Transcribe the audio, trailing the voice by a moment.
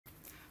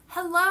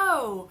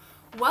Hello!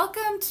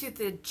 Welcome to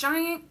the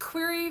giant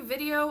query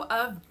video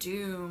of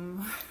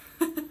doom.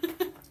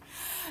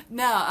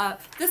 Now,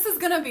 this is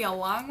gonna be a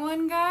long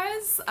one,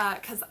 guys,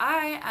 because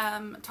I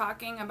am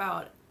talking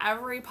about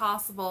every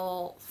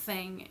possible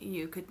thing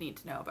you could need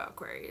to know about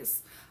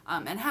queries.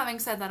 And having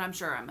said that, I'm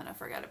sure I'm gonna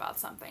forget about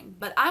something,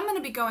 but I'm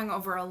gonna be going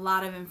over a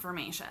lot of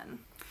information.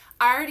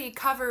 I already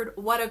covered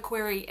what a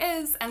query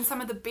is and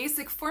some of the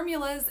basic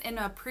formulas in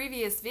a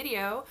previous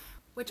video,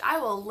 which I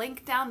will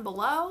link down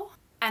below.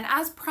 And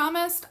as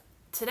promised,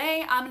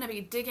 today I'm going to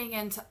be digging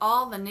into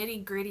all the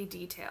nitty-gritty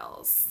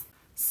details.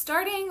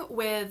 Starting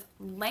with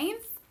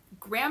length,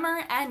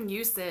 grammar, and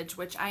usage,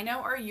 which I know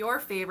are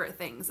your favorite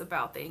things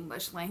about the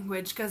English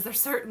language, because they're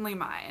certainly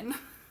mine.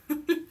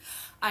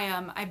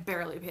 I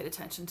barely paid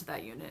attention to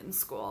that unit in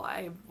school.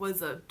 I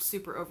was a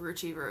super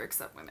overachiever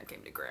except when it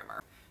came to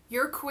grammar.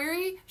 Your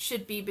query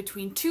should be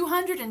between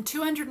 200 and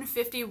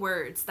 250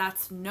 words.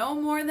 That's no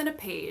more than a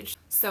page.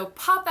 So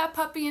pop that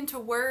puppy into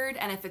Word,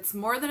 and if it's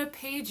more than a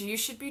page, you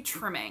should be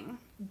trimming.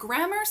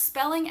 Grammar,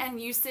 spelling,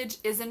 and usage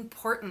is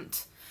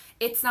important.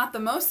 It's not the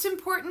most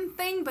important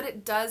thing, but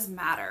it does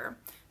matter.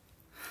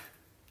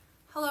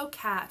 Hello,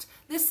 cat.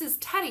 This is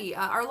Teddy.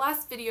 Our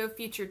last video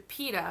featured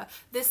PETA.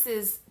 This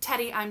is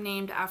Teddy. I'm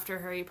named after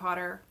Harry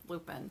Potter,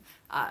 Lupin,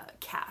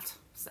 cat.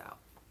 So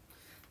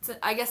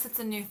I guess it's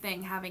a new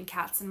thing having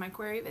cats in my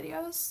query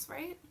videos,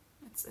 right?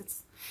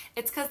 It's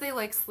because they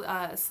like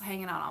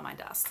hanging out on my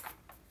desk,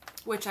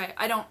 which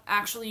I don't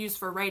actually use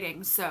for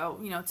writing, so,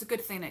 you know, it's a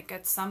good thing it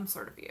gets some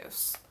sort of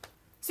use.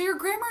 So your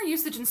grammar,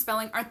 usage, and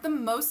spelling aren't the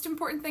most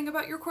important thing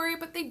about your query,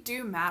 but they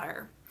do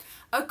matter.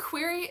 A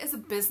query is a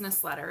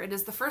business letter. It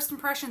is the first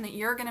impression that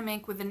you're going to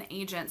make with an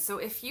agent. So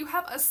if you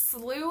have a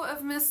slew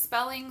of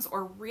misspellings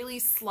or really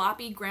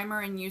sloppy grammar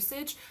and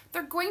usage,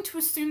 they're going to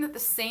assume that the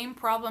same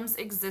problems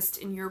exist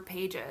in your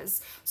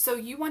pages. So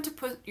you want to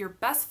put your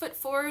best foot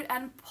forward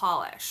and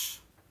polish.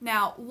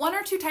 Now, one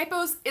or two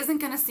typos isn't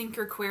going to sink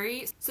your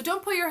query, so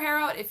don't pull your hair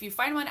out if you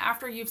find one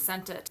after you've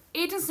sent it.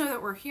 Agents know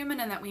that we're human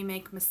and that we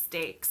make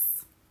mistakes.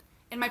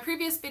 In my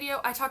previous video,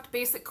 I talked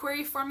basic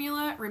query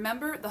formula.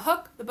 Remember, the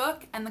hook, the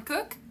book, and the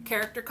cook,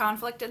 character,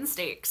 conflict, and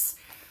stakes.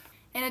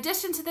 In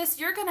addition to this,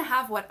 you're going to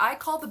have what I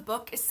call the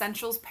book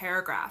essentials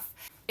paragraph.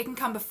 It can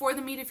come before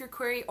the meat of your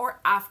query or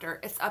after.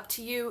 It's up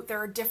to you. There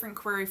are different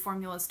query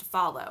formulas to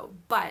follow.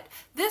 But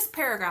this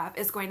paragraph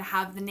is going to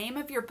have the name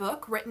of your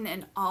book written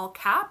in all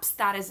caps.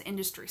 That is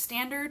industry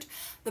standard,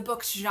 the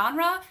book's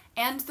genre,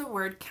 and the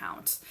word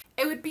count.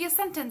 It would be a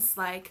sentence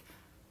like,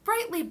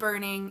 Brightly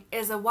Burning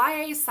is a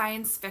YA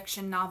science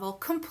fiction novel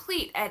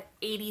complete at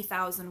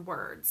 80,000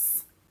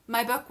 words.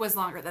 My book was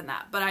longer than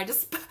that, but I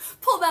just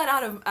pulled that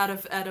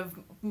out of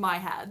my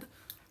head.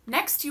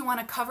 Next, you want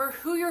to cover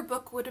who your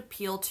book would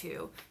appeal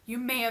to. You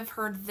may have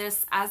heard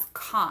this as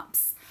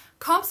comps.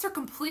 Comps are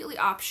completely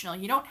optional.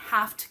 You don't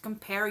have to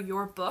compare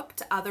your book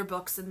to other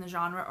books in the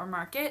genre or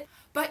market,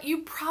 but you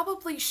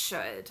probably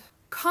should.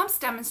 Comps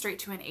demonstrate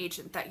to an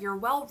agent that you're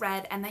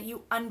well-read and that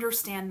you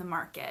understand the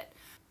market.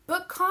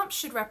 Book comps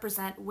should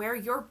represent where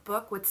your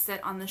book would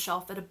sit on the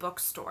shelf at a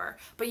bookstore,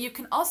 but you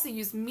can also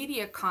use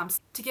media comps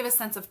to give a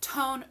sense of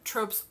tone,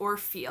 tropes, or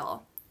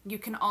feel. You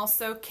can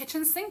also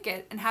kitchen sink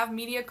it and have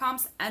media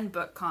comps and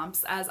book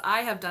comps, as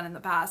I have done in the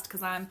past,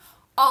 because I'm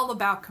all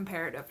about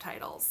comparative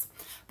titles.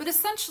 But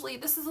essentially,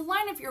 this is a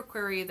line of your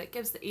query that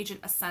gives the agent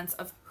a sense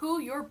of who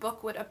your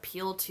book would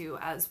appeal to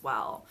as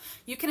well.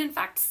 You can in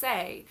fact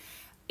say,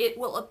 it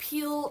will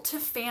appeal to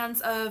fans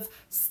of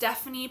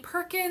Stephanie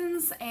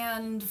Perkins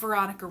and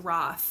Veronica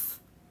Roth.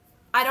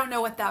 I don't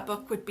know what that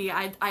book would be.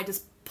 I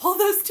just pull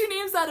those two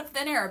names out of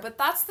thin air, but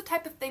that's the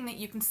type of thing that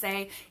you can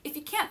say if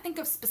you can't think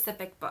of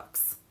specific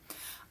books.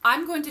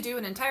 I'm going to do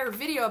an entire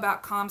video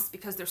about comps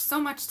because there's so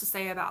much to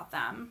say about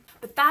them.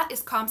 But that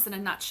is comps in a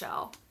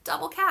nutshell.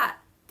 Double cat.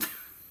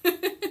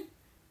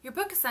 Your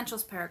book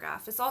essentials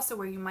paragraph is also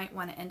where you might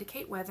want to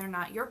indicate whether or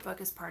not your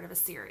book is part of a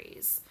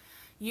series.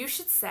 You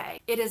should say,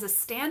 it is a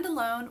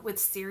standalone with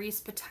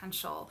series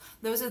potential.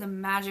 Those are the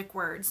magic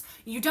words.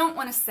 You don't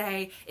want to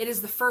say, it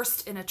is the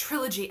first in a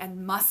trilogy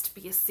and must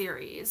be a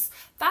series.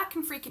 That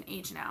can freak an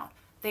agent out.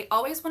 They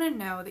always want to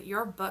know that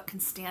your book can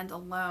stand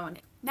alone.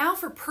 Now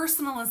for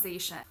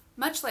personalization.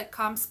 Much like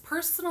comps,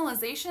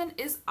 personalization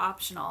is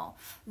optional.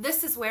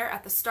 This is where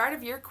at the start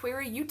of your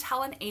query, you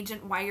tell an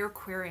agent why you're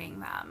querying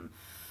them.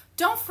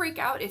 Don't freak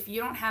out if you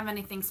don't have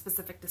anything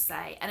specific to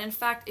say. And in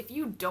fact, if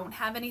you don't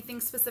have anything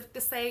specific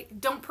to say,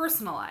 don't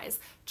personalize.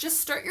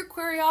 Just start your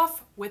query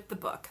off with the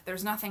book.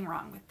 There's nothing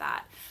wrong with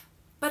that.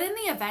 But in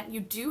the event you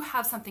do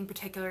have something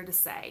particular to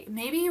say,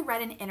 maybe you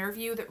read an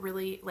interview that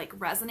really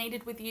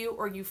resonated with you,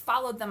 or you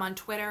followed them on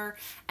Twitter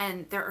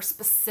and there are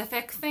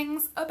specific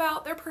things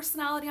about their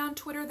personality on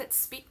Twitter that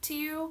speak to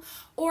you,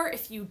 or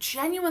if you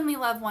genuinely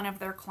love one of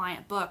their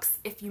client books,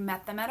 if you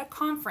met them at a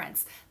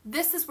conference,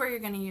 this is where you're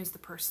going to use the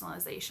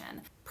personalization.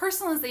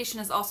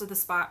 Personalization is also the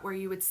spot where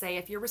you would say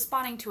if you're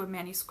responding to a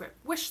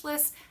manuscript wish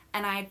list,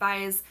 and I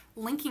advise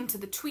linking to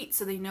the tweet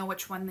so they know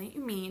which one that you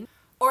mean,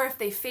 or if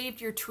they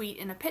faved your tweet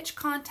in a pitch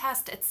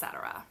contest,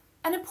 etc.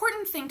 An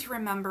important thing to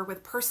remember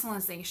with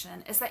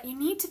personalization is that you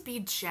need to be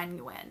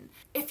genuine.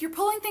 If you're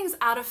pulling things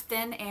out of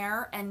thin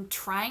air and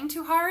trying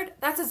too hard,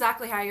 that's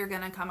exactly how you're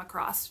going to come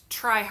across.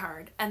 Try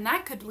hard, and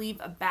that could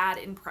leave a bad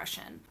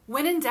impression.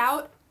 When in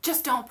doubt,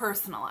 just don't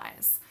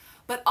personalize.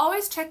 But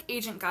always check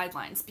agent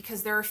guidelines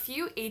because there are a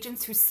few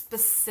agents who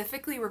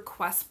specifically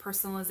request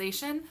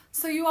personalization,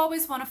 so you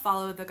always want to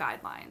follow the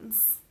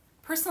guidelines.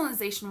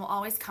 Personalization will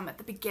always come at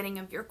the beginning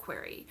of your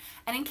query,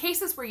 and in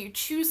cases where you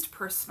choose to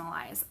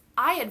personalize,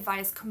 I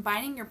advise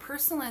combining your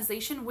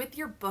personalization with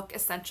your book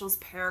essentials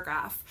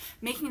paragraph,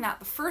 making that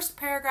the first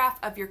paragraph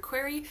of your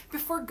query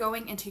before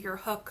going into your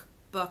hook,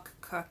 book,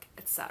 cook,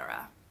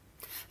 etc.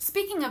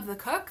 Speaking of the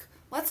cook,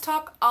 let's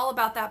talk all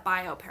about that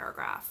bio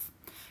paragraph.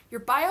 Your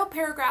bio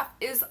paragraph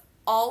is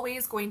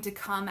always going to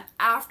come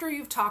after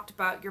you've talked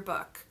about your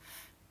book.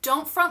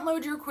 Don't front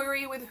load your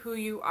query with who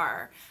you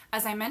are.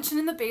 As I mentioned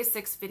in the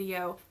basics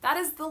video, that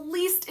is the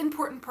least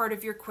important part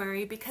of your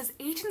query because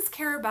agents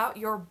care about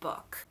your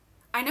book.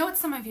 I know what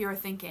some of you are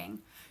thinking.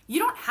 You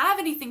don't have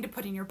anything to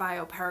put in your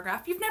bio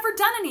paragraph. You've never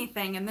done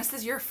anything and this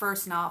is your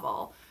first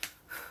novel.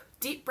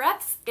 Deep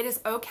breaths, it is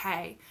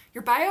okay.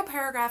 Your bio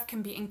paragraph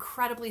can be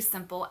incredibly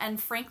simple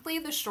and frankly,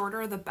 the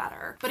shorter the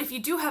better. But if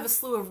you do have a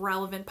slew of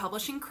relevant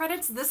publishing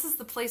credits, this is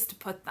the place to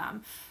put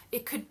them.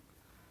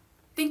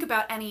 Think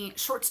about any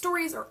short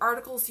stories or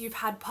articles you've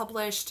had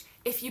published.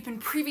 If you've been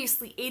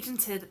previously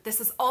agented, this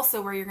is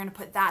also where you're going to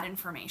put that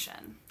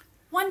information.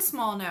 One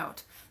small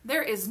note,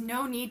 there is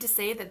no need to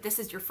say that this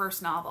is your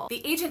first novel.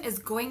 The agent is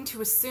going to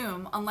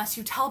assume unless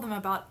you tell them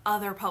about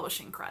other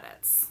publishing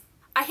credits.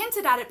 I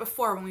hinted at it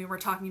before when we were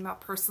talking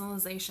about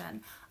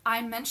personalization.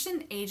 I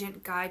mentioned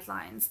agent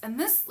guidelines, and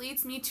this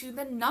leads me to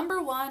the number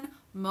one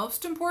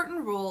most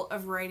important rule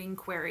of writing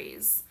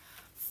queries.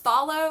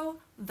 Follow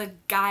the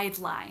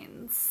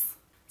guidelines.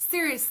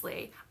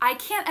 Seriously, I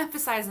can't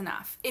emphasize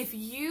enough. If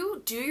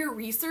you do your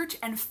research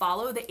and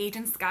follow the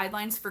agent's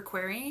guidelines for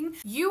querying,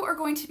 you are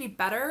going to be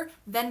better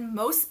than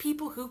most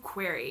people who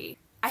query.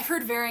 I've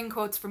heard varying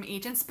quotes from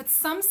agents, but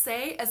some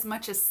say as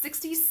much as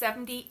 60,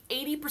 70,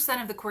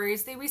 80% of the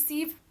queries they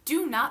receive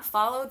do not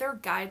follow their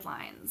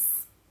guidelines.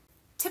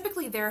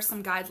 Typically, there are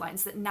some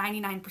guidelines that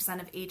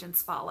 99% of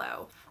agents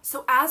follow.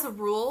 So as a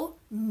rule,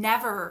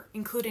 never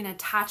include an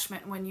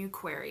attachment when you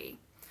query.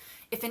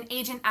 If an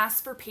agent asks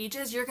for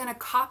pages, you're going to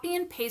copy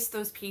and paste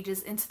those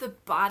pages into the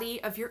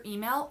body of your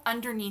email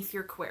underneath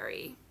your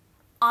query.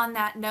 On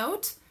that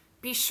note,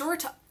 be sure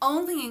to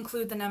only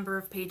include the number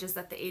of pages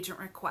that the agent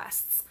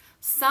requests.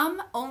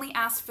 Some only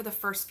ask for the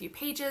first few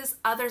pages,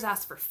 others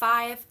ask for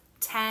 5,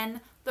 10.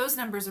 Those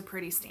numbers are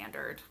pretty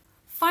standard.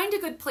 Find a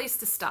good place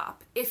to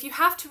stop. If you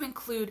have to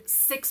include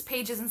 6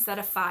 pages instead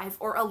of 5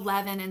 or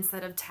 11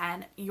 instead of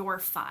 10, you're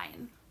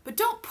fine. But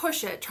don't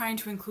push it trying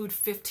to include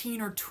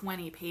 15 or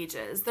 20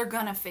 pages. They're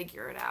gonna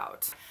figure it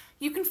out.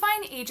 You can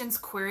find agents'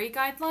 query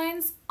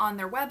guidelines on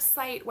their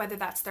website, whether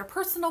that's their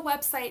personal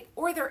website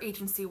or their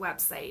agency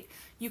website.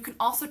 You can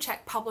also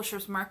check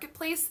Publishers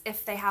Marketplace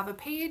if they have a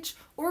page,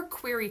 or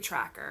Query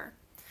Tracker.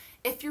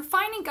 If you're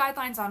finding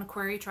guidelines on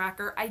Query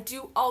Tracker, I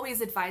do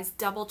always advise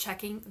double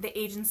checking the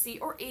agency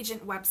or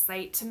agent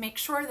website to make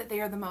sure that they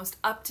are the most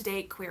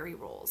up-to-date query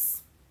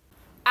rules.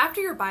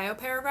 After your bio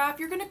paragraph,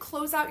 you're going to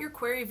close out your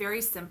query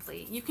very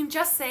simply. You can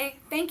just say,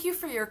 "Thank you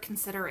for your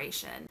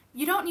consideration."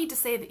 You don't need to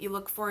say that you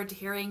look forward to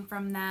hearing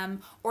from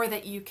them or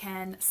that you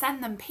can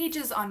send them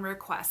pages on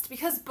request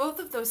because both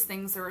of those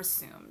things are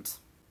assumed.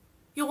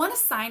 You'll want to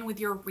sign with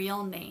your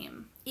real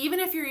name. Even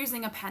if you're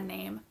using a pen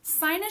name,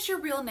 sign as your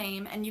real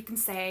name and you can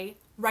say,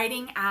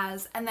 "Writing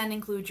as," and then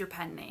include your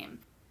pen name.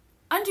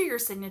 Under your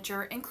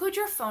signature, include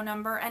your phone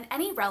number and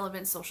any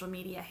relevant social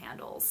media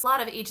handles. A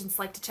lot of agents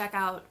like to check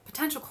out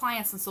potential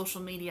clients on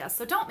social media,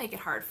 so don't make it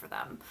hard for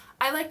them.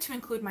 I like to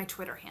include my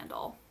Twitter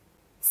handle.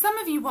 Some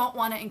of you won't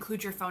want to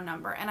include your phone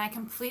number, and I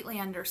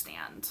completely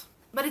understand.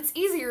 But it's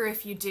easier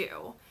if you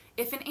do.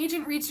 If an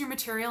agent reads your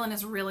material and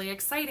is really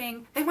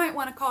exciting, they might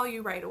want to call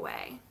you right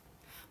away.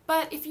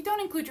 But if you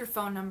don't include your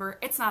phone number,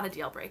 it's not a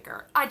deal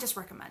breaker. I just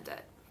recommend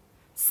it.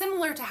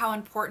 Similar to how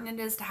important it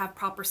is to have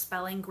proper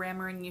spelling,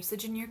 grammar, and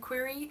usage in your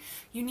query,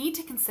 you need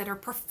to consider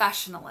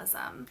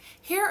professionalism.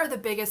 Here are the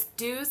biggest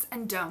do's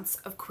and don'ts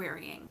of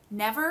querying.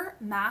 Never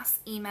mass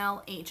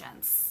email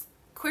agents.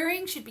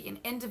 Querying should be an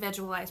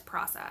individualized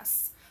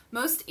process.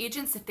 Most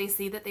agents, if they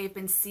see that they've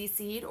been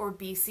CC'd or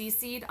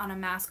BCC'd on a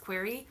mass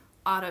query,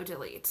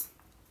 auto-delete.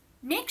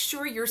 Make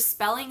sure you're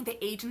spelling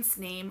the agent's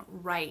name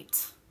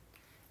right.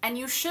 And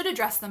you should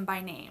address them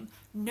by name.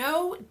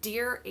 No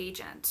 "Dear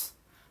Agent."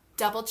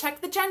 Double check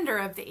the gender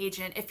of the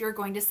agent if you're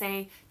going to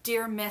say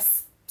 "Dear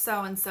Miss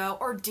So-and-so"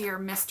 or "Dear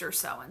Mr.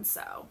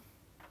 So-and-so."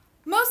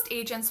 Most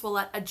agents will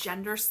let a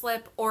gender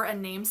slip or a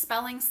name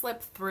spelling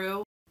slip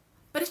through,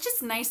 but it's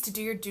just nice to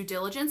do your due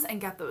diligence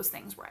and get those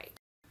things right.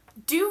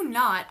 Do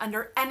not,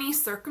 under any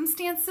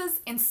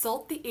circumstances,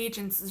 insult the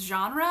agent's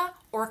genre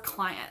or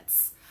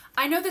clients.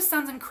 I know this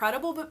sounds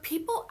incredible, but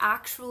people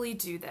actually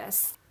do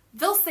this.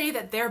 They'll say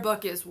that their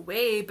book is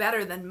way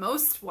better than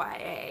most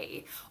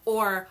YA,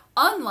 or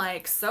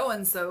unlike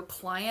so-and-so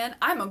client,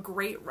 I'm a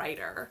great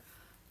writer.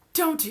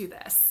 Don't do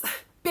this.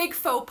 Big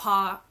faux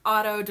pas,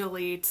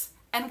 auto-delete,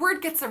 and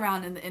word gets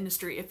around in the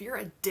industry if you're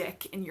a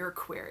dick in your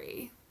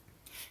query.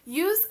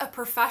 Use a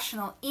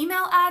professional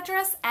email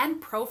address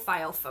and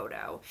profile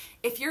photo.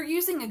 If you're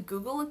using a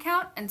Google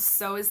account and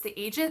so is the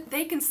agent,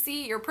 they can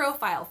see your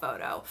profile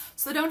photo,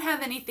 so don't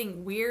have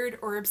anything weird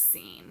or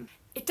obscene.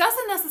 It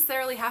doesn't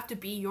necessarily have to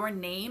be your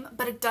name,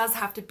 but it does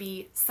have to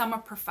be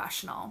somewhat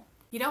professional.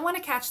 You don't want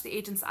to catch the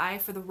agent's eye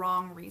for the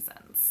wrong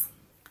reasons.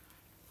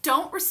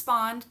 Don't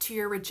respond to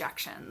your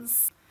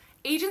rejections.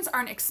 Agents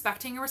aren't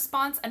expecting a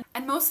response,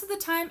 and most of the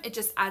time it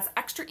just adds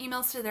extra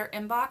emails to their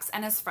inbox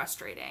and is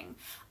frustrating.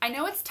 I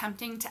know it's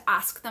tempting to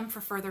ask them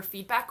for further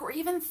feedback or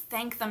even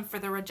thank them for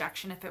the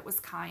rejection if it was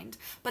kind,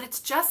 but it's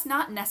just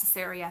not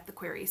necessary at the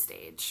query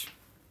stage.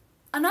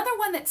 Another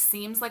one that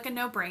seems like a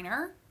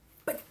no-brainer,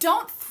 but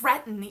don't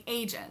threaten the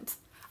agent.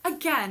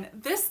 Again,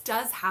 this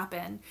does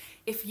happen.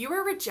 If you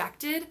are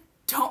rejected,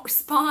 don't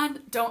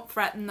respond, don't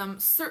threaten them,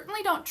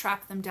 certainly don't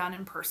track them down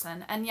in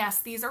person. And yes,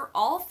 these are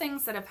all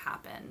things that have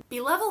happened.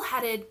 Be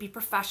level-headed, be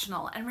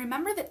professional, and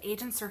remember that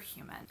agents are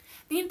human.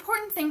 The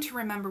important thing to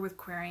remember with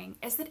querying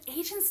is that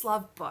agents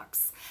love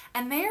books,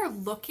 and they are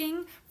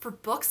looking for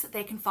books that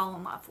they can fall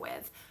in love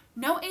with.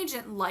 No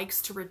agent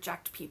likes to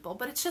reject people,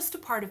 but it's just a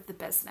part of the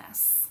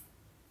business.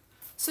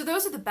 So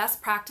those are the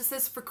best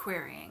practices for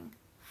querying.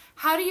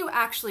 How do you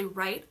actually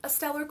write a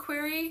stellar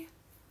query?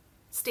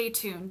 Stay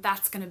tuned,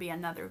 that's going to be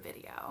another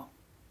video.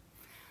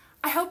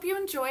 I hope you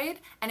enjoyed,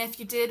 and if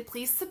you did,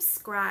 please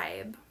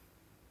subscribe.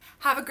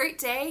 Have a great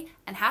day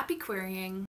and happy querying.